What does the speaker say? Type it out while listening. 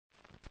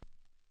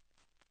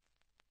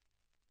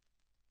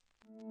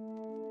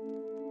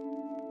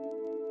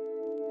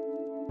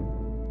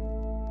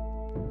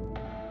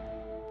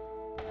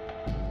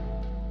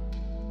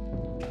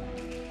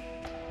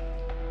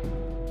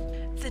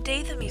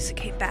Day the Music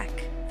Came Back,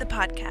 the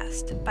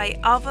podcast by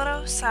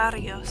Alvaro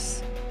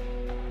Sarios.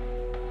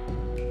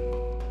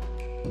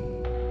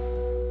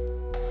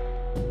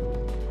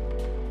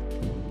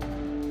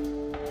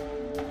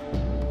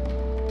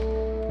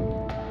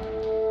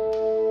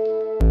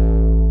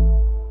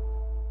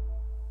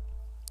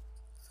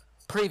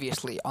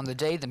 Previously on The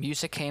Day the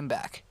Music Came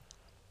Back.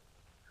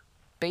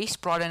 Bass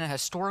brought in a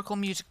historical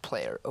music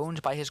player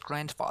owned by his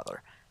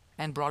grandfather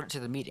and brought it to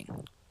the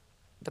meeting.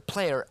 The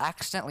player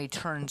accidentally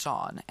turns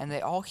on and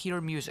they all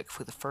hear music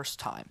for the first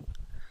time.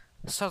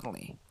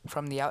 Suddenly,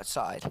 from the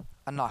outside,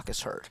 a knock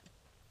is heard.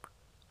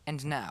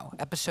 And now,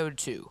 Episode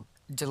 2,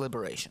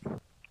 Deliberation.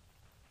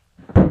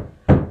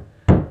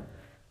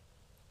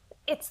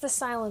 It's the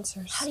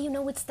silencers. How do you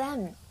know it's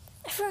them?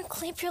 Everyone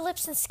clamp your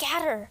lips and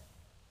scatter.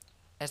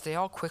 As they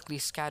all quickly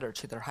scatter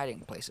to their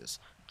hiding places,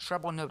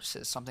 Treble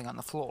notices something on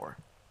the floor.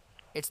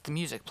 It's the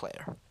music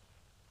player.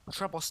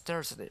 Treble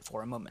stares at it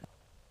for a moment.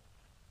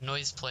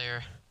 Noise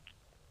player.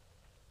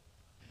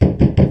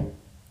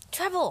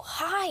 Treble,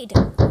 hide!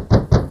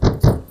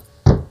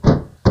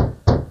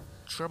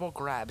 Treble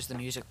grabs the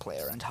music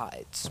player and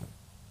hides.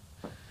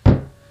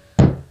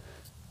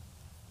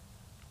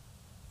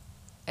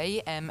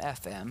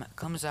 AM/FM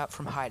comes out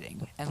from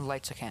hiding and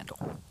lights a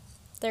candle.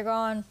 They're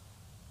gone.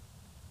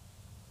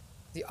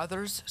 The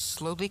others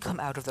slowly come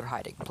out of their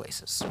hiding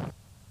places.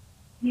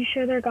 You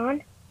sure they're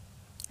gone?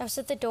 I was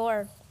at the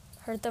door.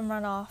 Heard them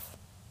run off.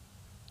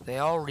 They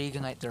all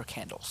reignite their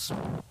candles.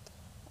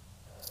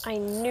 I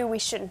knew we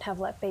shouldn't have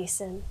let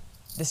Bass in.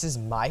 This is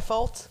my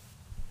fault?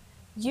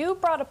 You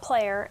brought a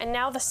player, and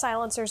now the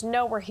silencers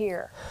know we're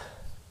here.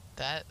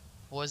 That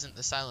wasn't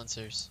the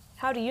silencers.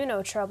 How do you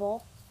know,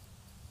 Treble?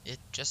 It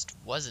just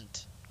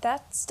wasn't.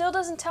 That still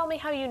doesn't tell me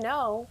how you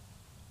know.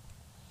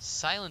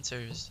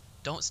 Silencers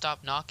don't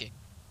stop knocking.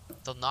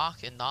 They'll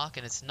knock,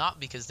 and it's not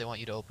because they want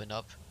you to open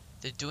up.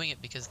 They're doing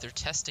it because they're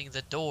testing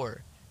the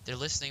door. They're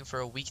listening for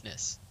a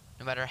weakness.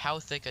 No matter how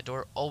thick, a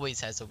door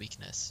always has a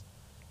weakness.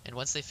 And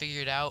once they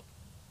figure it out,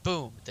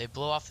 boom, they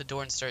blow off the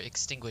door and start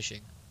extinguishing.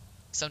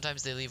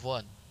 Sometimes they leave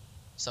one.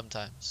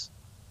 Sometimes.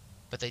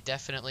 But they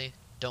definitely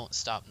don't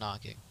stop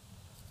knocking.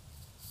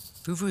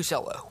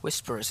 Vuvuzela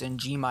whispers in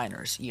G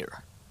minor's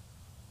ear.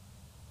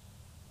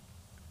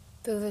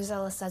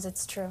 Vuvuzela says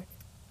it's true.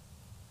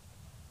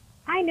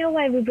 I know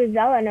why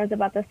Vuvuzela knows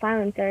about the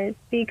silencers,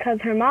 because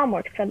her mom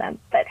works for them.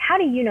 But how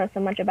do you know so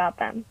much about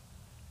them?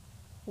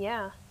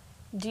 Yeah.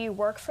 Do you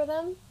work for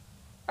them?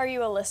 Are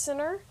you a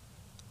listener?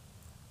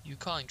 You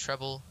calling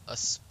Treble a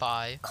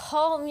spy?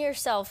 Calm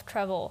yourself,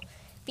 Treble.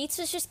 Beats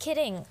was just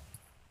kidding.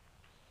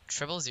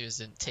 Treble's ears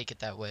didn't take it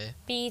that way.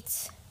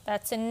 Beats,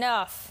 that's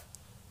enough.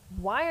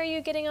 Why are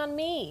you getting on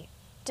me?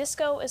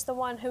 Disco is the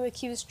one who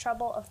accused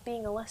Treble of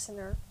being a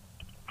listener.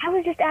 I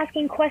was just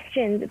asking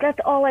questions. That's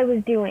all I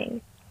was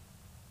doing.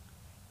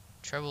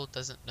 Treble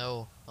doesn't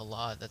know a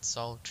lot. That's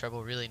all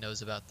Treble really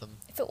knows about them.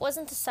 If it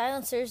wasn't the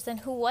silencers, then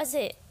who was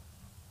it?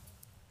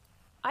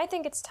 I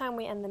think it's time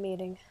we end the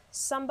meeting.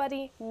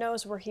 Somebody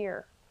knows we're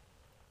here.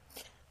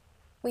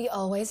 We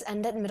always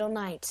end at middle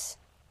night.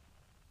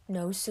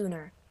 No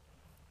sooner.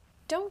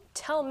 Don't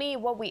tell me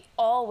what we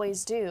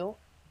always do.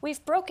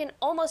 We've broken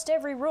almost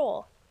every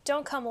rule.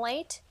 Don't come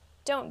late.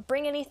 Don't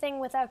bring anything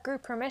without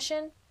group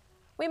permission.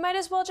 We might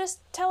as well just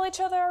tell each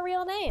other our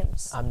real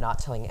names. I'm not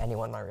telling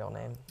anyone my real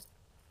name.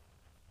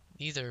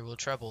 Neither will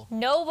Treble.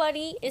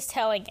 Nobody is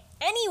telling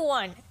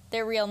anyone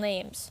their real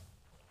names.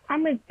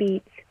 I'm with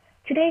Beats.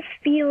 Today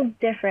feels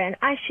different.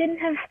 I shouldn't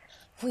have...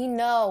 We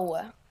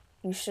know.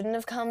 You shouldn't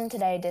have come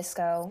today,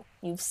 Disco.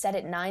 You've said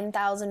it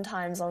 9,000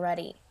 times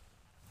already.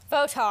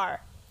 Votar.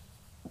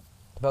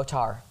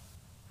 Votar.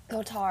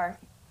 Gotar.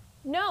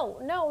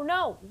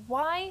 No.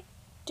 Why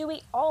do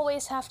we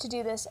always have to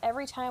do this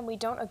every time we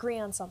don't agree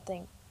on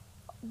something?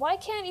 Why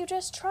can't you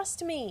just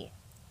trust me?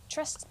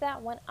 Trust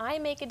that when I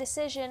make a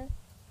decision,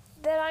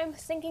 that I'm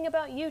thinking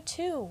about you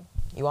too.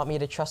 You want me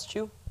to trust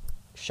you?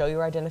 Show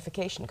your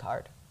identification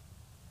card.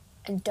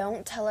 And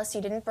don't tell us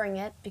you didn't bring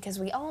it, because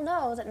we all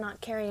know that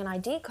not carrying an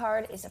ID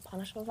card is a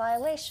punishable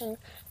violation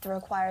that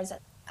requires,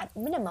 at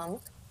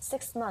minimum,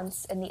 6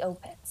 months in the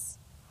O-pits.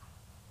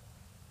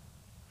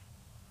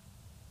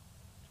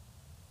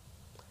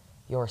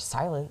 Your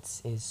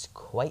silence is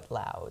quite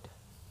loud.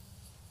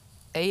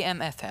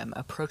 AM/FM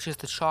approaches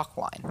the chalk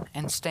line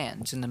and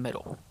stands in the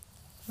middle.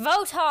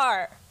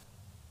 Votar.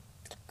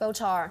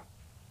 Gotar.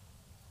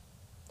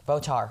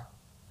 Votar.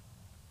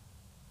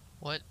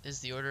 What is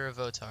the order of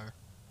Votar?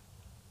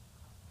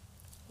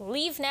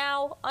 Leave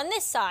now on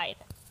this side.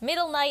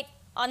 Middle night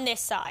on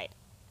this side.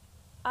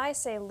 I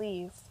say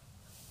leave.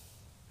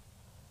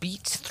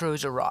 Beats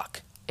throws a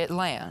rock. It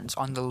lands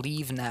on the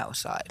leave now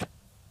side.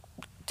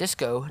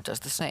 Disco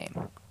does the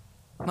same.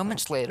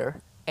 Moments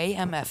later,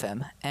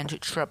 AM/FM and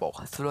Treble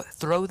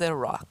throw their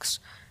rocks.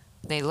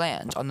 They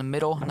land on the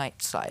middle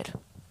night side.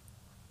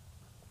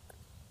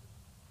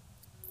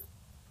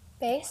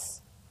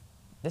 Bass?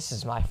 This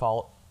is my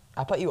fault.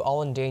 I put you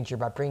all in danger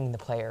by bringing the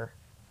player.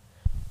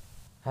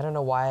 I don't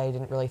know why I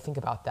didn't really think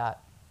about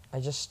that.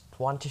 I just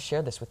wanted to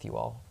share this with you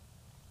all.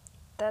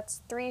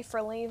 That's 3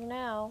 for leave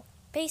now.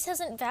 Base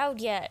hasn't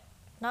vowed yet.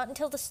 Not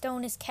until the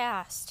stone is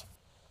cast.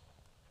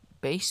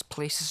 Base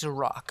places a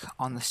rock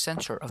on the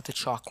center of the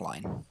chalk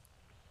line.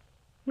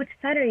 Which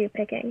side are you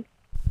picking?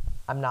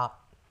 I'm not.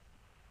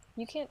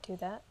 You can't do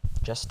that.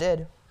 Just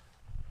did.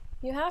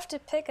 You have to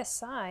pick a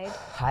side.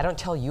 I don't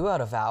tell you how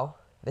to vow.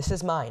 This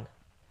is mine.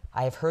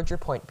 I have heard your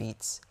point,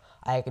 Beats.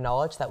 I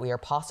acknowledge that we are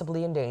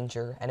possibly in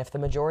danger, and if the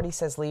majority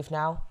says leave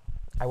now,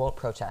 I won't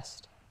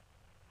protest.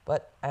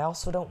 But I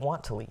also don't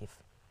want to leave.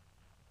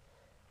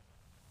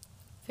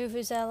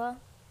 Vuvuzela?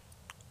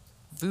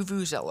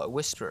 Vuvuzela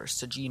whispers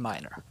to G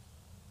minor.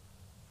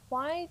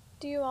 Why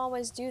do you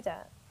always do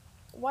that?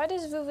 Why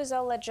does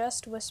Vuvuzela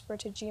just whisper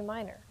to G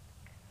minor?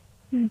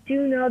 You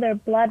do know they're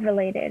blood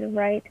related,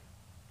 right?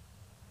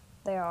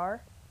 They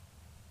are.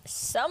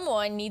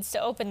 Someone needs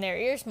to open their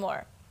ears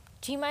more.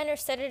 G minor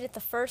said it at the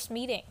first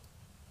meeting.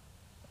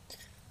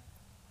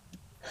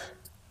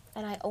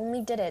 And I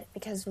only did it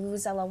because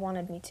Vuvuzela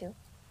wanted me to.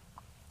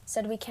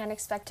 Said we can't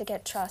expect to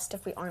get trust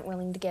if we aren't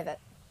willing to give it.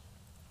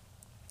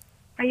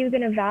 Are you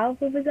gonna vow,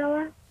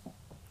 Vuvuzela?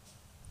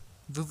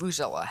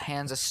 Vuvuzela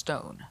hands a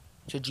stone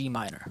to G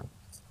minor.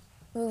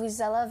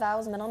 Vuvuzela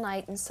vows middle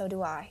night, and so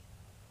do I.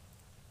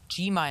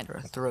 G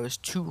minor throws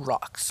 2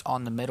 rocks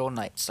on the middle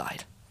night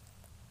side.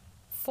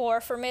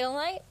 4 for middle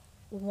night,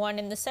 1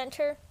 in the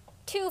center,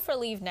 2 for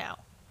leave now.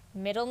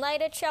 Middle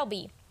night it shall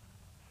be.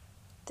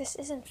 This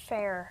isn't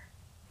fair.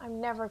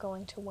 I'm never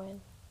going to win.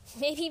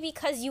 Maybe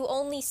because you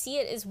only see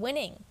it as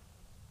winning.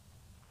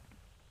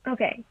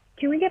 Okay,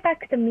 can we get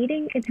back to the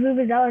meeting? It's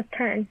Vuvuzela's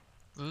turn.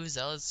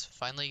 Vuvuzela's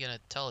finally gonna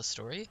tell a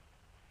story?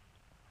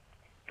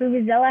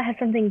 Vuvuzela has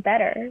something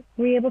better.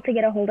 Were you able to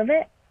get a hold of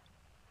it?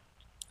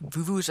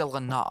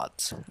 Vuvuzela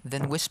nods,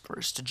 then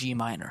whispers to G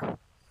minor.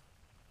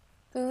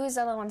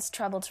 Vuvuzela wants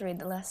Trouble to read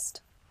the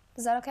list.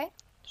 Is that okay?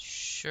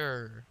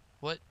 Sure.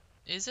 What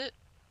is it?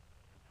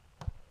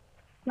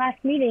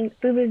 Last meeting,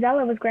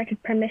 Vuvuzela was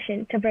granted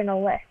permission to bring a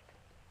list.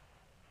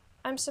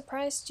 I'm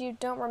surprised you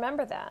don't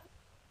remember that.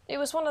 It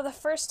was one of the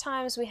first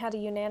times we had a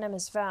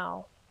unanimous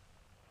vow.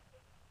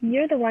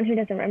 You're the one who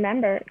doesn't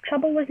remember.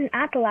 Trouble wasn't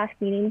at the last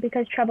meeting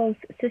because Trouble's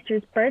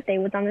sister's birthday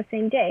was on the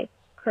same day,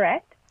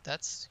 correct?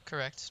 That's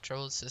correct.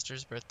 Trouble's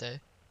sister's birthday.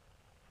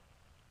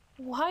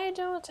 Why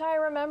don't I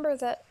remember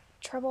that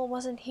Trouble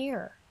wasn't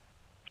here?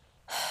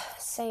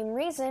 Same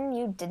reason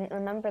you didn't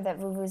remember that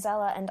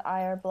Vuvuzela and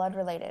I are blood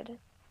related.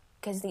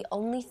 Because the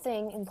only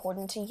thing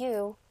important to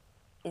you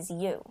is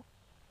you.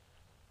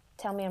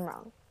 Tell me I'm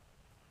wrong.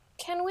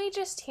 Can we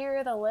just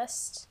hear the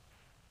list?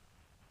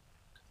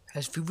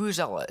 As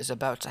Vuvuzela is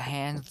about to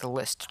hand the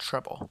list to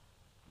Trouble,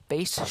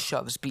 Base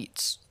shoves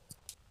Beats.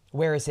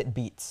 Where is it,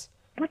 Beats?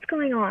 What's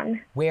going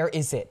on? Where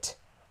is it?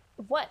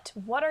 What?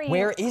 What are you...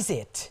 Where is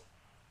it?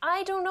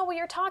 I don't know what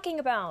you're talking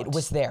about. It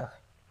was there.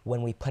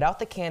 When we put out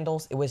the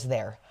candles, it was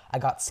there. I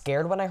got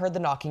scared when I heard the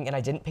knocking and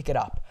I didn't pick it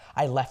up.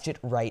 I left it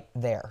right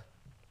there.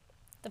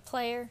 The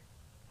player?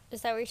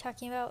 Is that what you're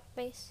talking about,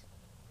 Base?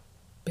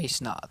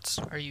 Base nods.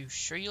 Are you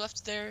sure you left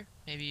it there?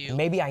 Maybe you...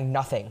 Maybe I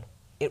nothing.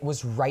 It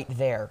was right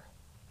there.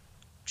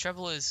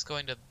 Trouble is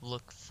going to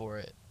look for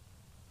it.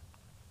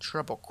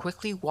 Trouble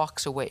quickly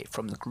walks away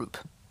from the group.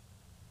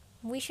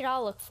 We should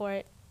all look for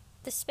it.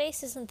 The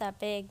space isn't that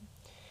big.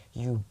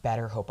 You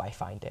better hope I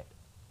find it.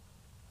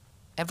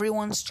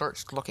 Everyone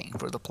starts looking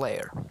for the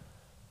player.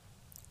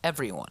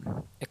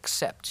 Everyone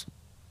except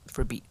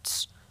for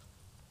Beats.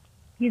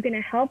 You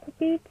gonna help,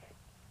 Beats?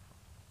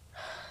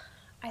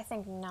 I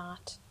think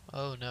not.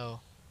 Oh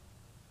no.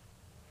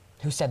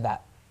 Who said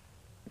that?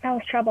 That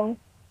was Trouble.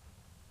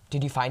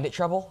 Did you find it,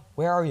 Trouble?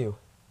 Where are you?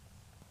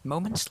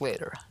 Moments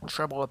later,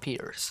 Trouble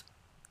appears.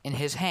 In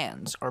his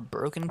hands are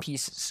broken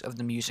pieces of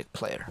the music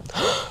player.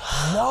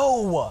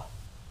 No!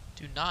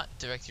 Do not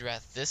direct your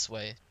wrath this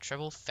way.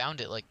 Trouble found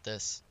it like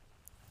this.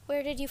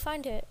 Where did you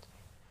find it?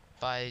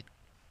 By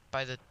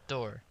the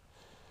door.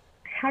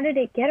 How did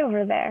it get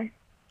over there?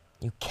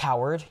 You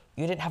coward.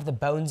 You didn't have the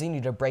bones in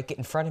you to break it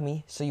in front of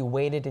me, so you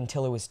waited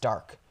until it was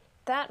dark.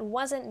 That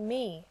wasn't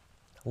me.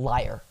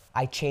 Liar.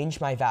 I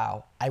changed my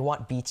vow. I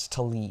want Beats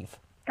to leave.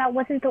 That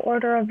wasn't the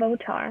order of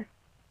Votar.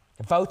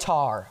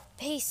 Votar!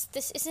 Base,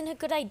 this isn't a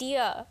good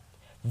idea.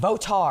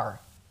 Votar!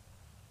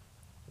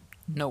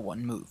 No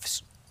one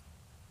moves.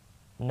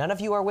 None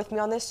of you are with me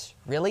on this?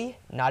 Really?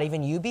 Not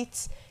even you,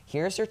 Beats?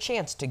 Here's your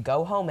chance to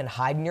go home and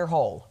hide in your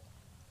hole.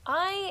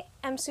 I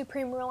am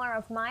supreme ruler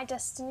of my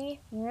destiny,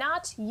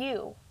 not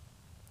you.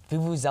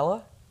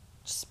 Vuvuzela,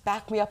 just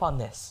back me up on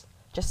this.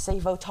 Just say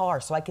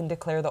Votar so I can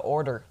declare the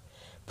order.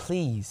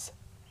 Please.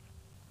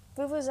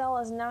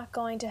 Vuvuzela is not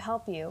going to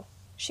help you.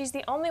 She's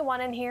the only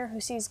one in here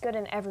who sees good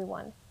in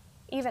everyone.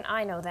 Even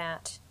I know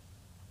that.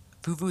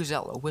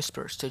 Vuvuzela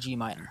whispers to G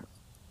minor.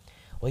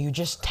 Will you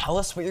just tell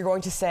us what you're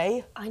going to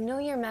say? I know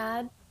you're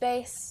mad,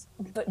 Base,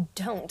 but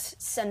don't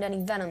send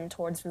any venom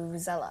towards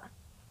Vuvuzela.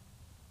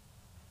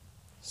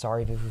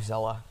 Sorry,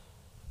 Vuvuzela.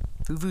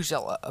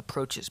 Vuvuzela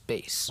approaches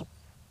Base.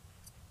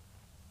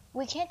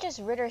 We can't just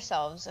rid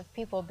ourselves of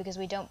people because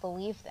we don't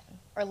believe them,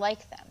 or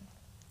like them,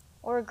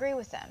 or agree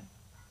with them.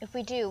 If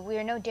we do, we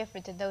are no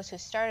different than those who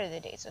started the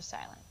Days of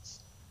Silence.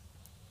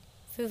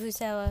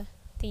 Vuvuzela,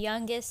 the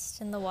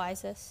youngest and the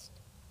wisest.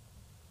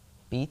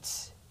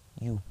 Beats,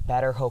 you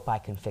better hope I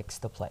can fix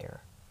the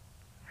player.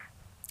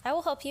 I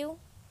will help you,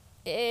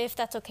 if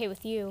that's okay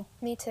with you.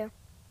 Me too.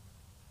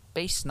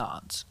 Base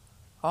nods.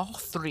 All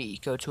three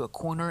go to a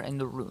corner in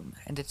the room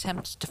and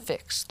attempt to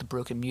fix the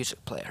broken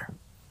music player.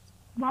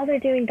 While they're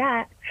doing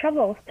that,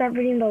 Trouble, start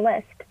reading the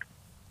list.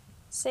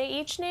 Say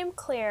each name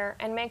clear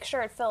and make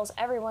sure it fills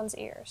everyone's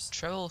ears.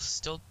 Treble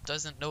still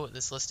doesn't know what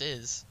this list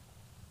is.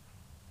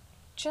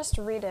 Just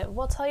read it.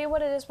 We'll tell you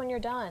what it is when you're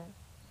done.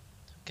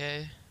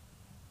 Okay.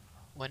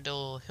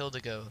 Wendell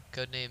Hildego,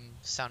 codename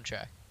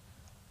Soundtrack.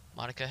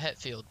 Monica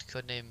Hetfield,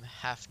 codename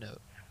Half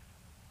Note.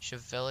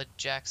 Chevelle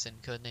Jackson,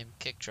 codename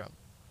Kick Drum.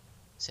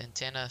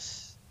 Santana.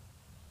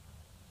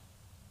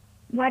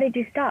 Why did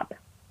you stop?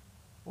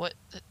 What?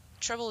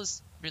 Treble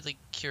is really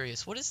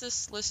curious. What is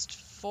this list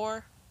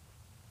for?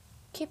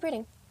 Keep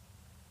reading.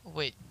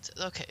 Wait,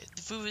 okay.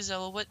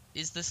 Vuvuzela, what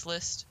is this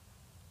list?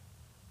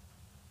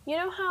 You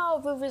know how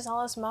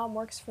Vuvuzela's mom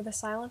works for the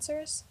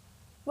Silencers?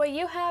 What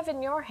you have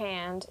in your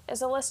hand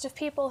is a list of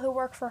people who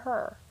work for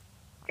her.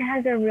 It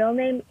has a real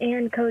name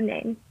and code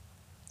name.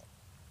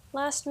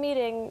 Last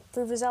meeting,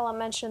 Vuvuzela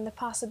mentioned the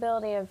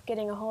possibility of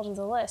getting a hold of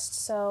the list,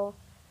 so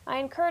I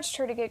encouraged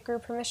her to get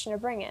group permission to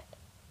bring it.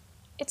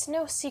 It's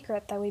no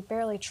secret that we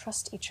barely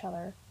trust each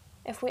other.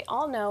 If we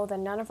all know that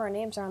none of our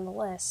names are on the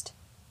list,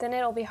 then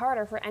it'll be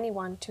harder for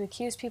anyone to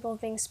accuse people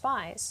of being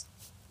spies.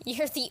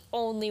 You're the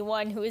only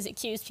one who has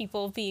accused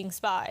people of being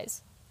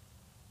spies.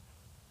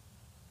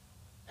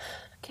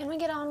 Can we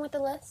get on with the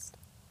list?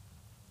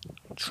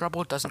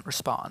 Trouble doesn't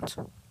respond,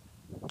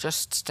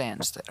 just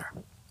stands there.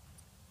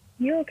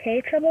 You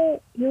okay,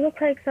 Trouble? You look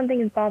like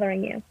something is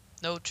bothering you.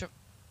 No,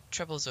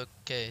 Treble's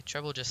okay.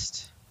 Treble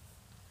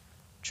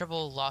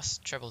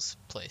lost Treble's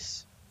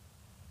place.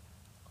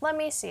 Let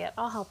me see it.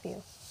 I'll help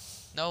you.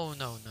 No.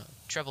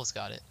 Treble's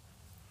got it.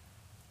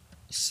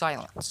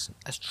 Silence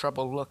as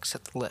Trouble looks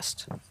at the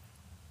list.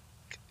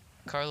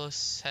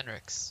 Carlos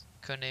Henricks,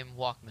 codename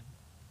Walkman.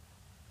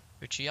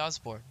 Richie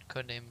Osborne,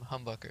 codename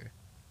Humbucker.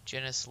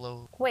 Janice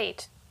Lowe.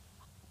 Wait,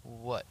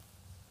 What?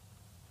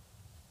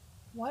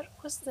 what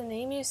was the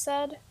name you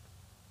said?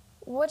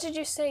 What did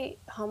you say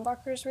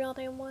Humbucker's real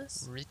name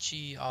was?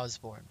 Richie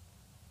Osborne.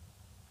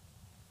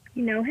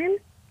 You know him?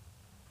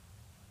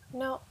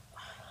 No,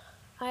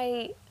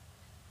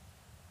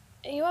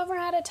 You ever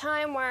had a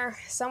time where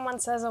someone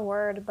says a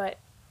word, but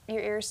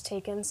your ears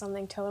take in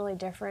something totally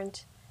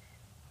different?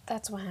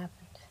 That's what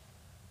happened.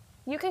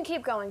 You can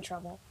keep going,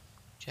 Trouble.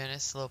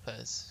 Janice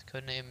Lopez,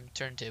 codename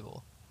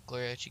Turntable.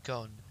 Gloria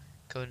Chicone,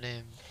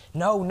 codename.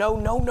 No!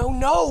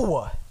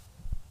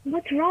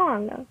 What's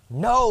wrong?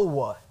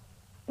 No!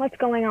 What's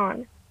going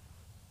on?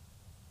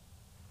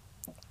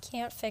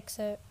 Can't fix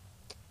it.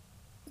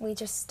 We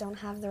just don't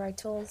have the right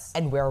tools.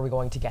 And where are we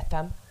going to get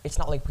them? It's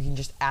not like we can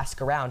just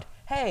ask around,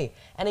 hey,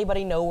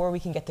 anybody know where we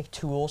can get the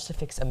tools to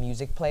fix a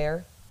music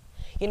player?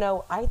 You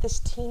know, I had this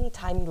teeny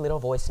tiny little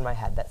voice in my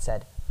head that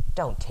said,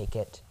 don't take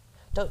it.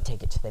 Don't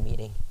take it to the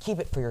meeting. Keep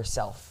it for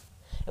yourself.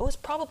 It was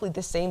probably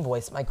the same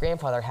voice my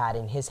grandfather had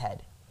in his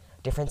head.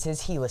 Difference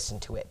is he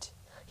listened to it.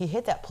 He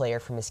hid that player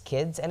from his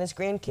kids and his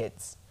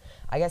grandkids.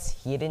 I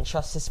guess he didn't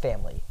trust his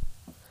family.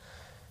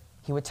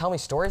 He would tell me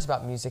stories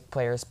about music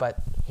players, but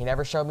he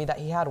never showed me that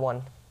he had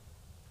one.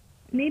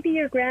 Maybe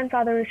your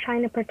grandfather was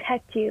trying to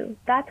protect you.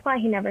 That's why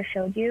he never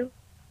showed you.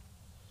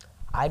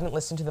 I didn't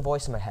listen to the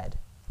voice in my head.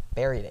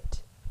 Buried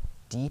it.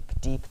 Deep,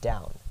 deep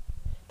down.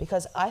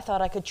 Because I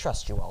thought I could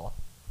trust you all.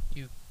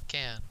 You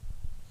can.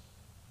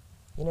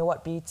 You know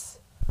what, Beats?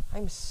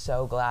 I'm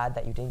so glad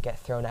that you didn't get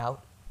thrown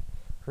out.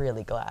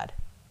 Really glad.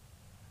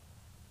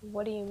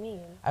 What do you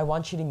mean? I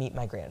want you to meet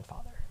my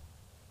grandfather.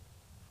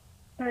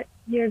 But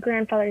your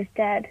grandfather's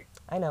dead.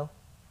 I know.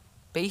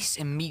 Base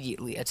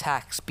immediately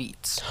attacks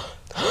Beats.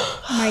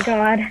 Oh my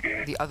god.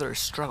 The others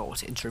struggle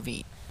to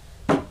intervene.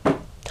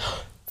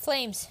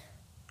 Flames.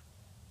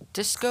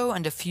 Disco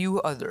and a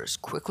few others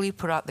quickly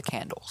put out the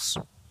candles.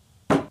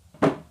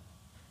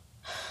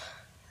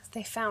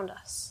 They found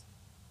us.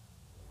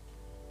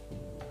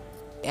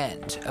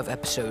 End of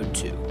episode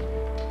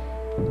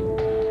 2.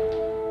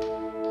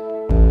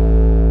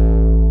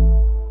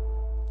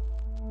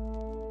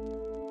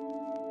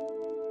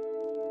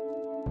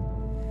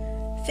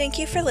 Thank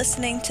you for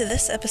listening to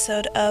this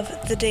episode of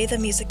The Day the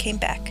Music Came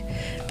Back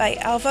by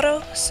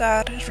Alvaro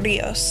Sar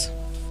Rios.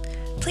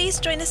 Please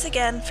join us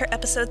again for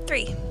episode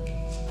 3.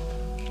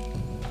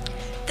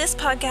 This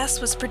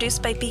podcast was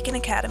produced by Beacon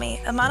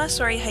Academy, a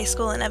Montessori high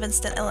school in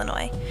Evanston,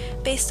 Illinois,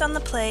 based on the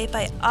play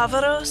by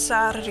Alvaro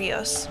Sar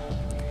Rios.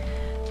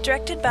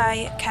 Directed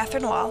by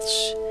Catherine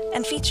Walsh,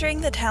 and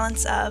featuring the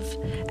talents of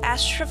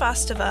Ash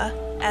Shrivastava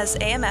as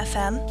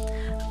AM/FM,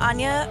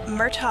 Anya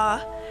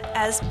Murtaugh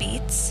as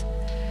Beats,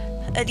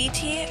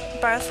 Aditi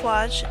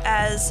Bharadwaj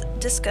as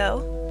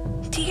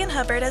Disco, Tegan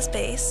Hubbard as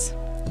Bass,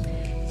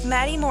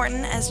 Maddie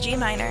Morton as G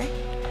minor,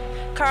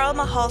 Carl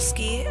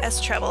Mahalski as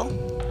Treble,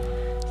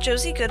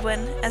 Josie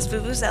Goodwin as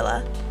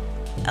Vuvuzela,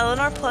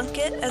 Eleanor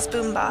Plunkett as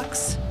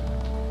Boombox.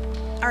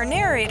 Our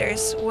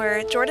narrators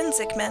were Jordan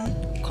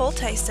Zickman, Cole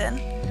Tyson,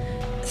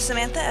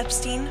 Samantha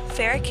Epstein,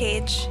 Farrah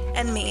Cage,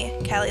 and me,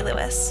 Callie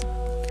Lewis.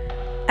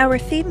 Our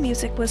theme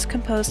music was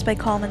composed by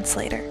Coleman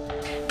Slater.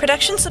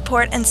 Production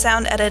support and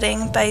sound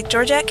editing by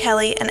Georgette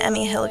Kelly and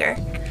Emmy Hilger.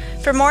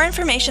 For more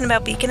information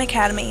about Beacon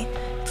Academy,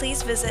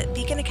 please visit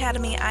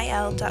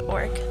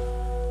beaconacademyil.org.